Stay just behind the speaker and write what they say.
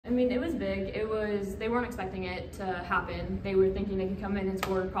mean, it was big. They weren't expecting it to happen. They were thinking they could come in and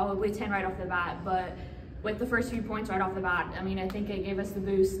score probably 10 right off the bat, but with the first few points right off the bat, I mean, I think it gave us the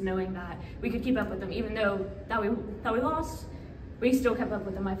boost knowing that we could keep up with them, even though that we lost. We still kept up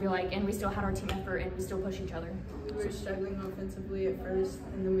with them, I feel like, and we still had our team effort and we still pushed each other. We were struggling offensively at first,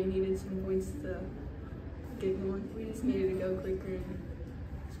 and then we needed some points to get going. We just needed to go quicker and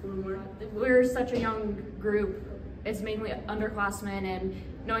score more. We're such a young group. It's mainly underclassmen, and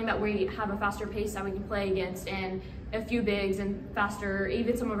knowing that we have a faster pace that we can play against and a few bigs and faster,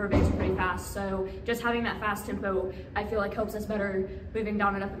 even some of our bigs are pretty fast. So just having that fast tempo, I feel like helps us better moving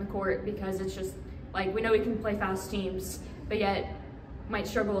down and up in the court, because it's just like we know we can play fast teams, but yet might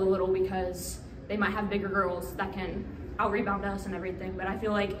struggle a little because they might have bigger girls that can out-rebound us and everything. But I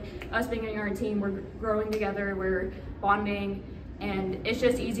feel like us being in our team, we're growing together, we're bonding, and it's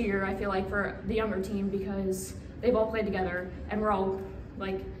just easier, I feel like, for the younger team because they've all played together and we're all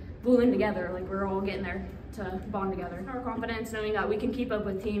like gluing together, like we're all getting there to bond together. Our confidence, knowing that we can keep up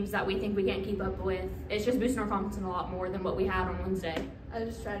with teams that we think we can't keep up with, it's just boosting our confidence a lot more than what we had on Wednesday. I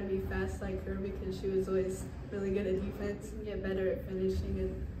just try to be fast like her because she was always really good at defense and get better at finishing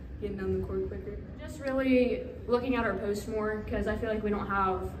and getting down the court quicker. Just really looking at our post more, because I feel like we don't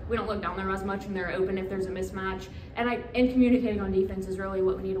look down there as much and they're open if there's a mismatch. And communicating on defense is really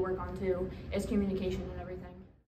what we need to work on too, is communication and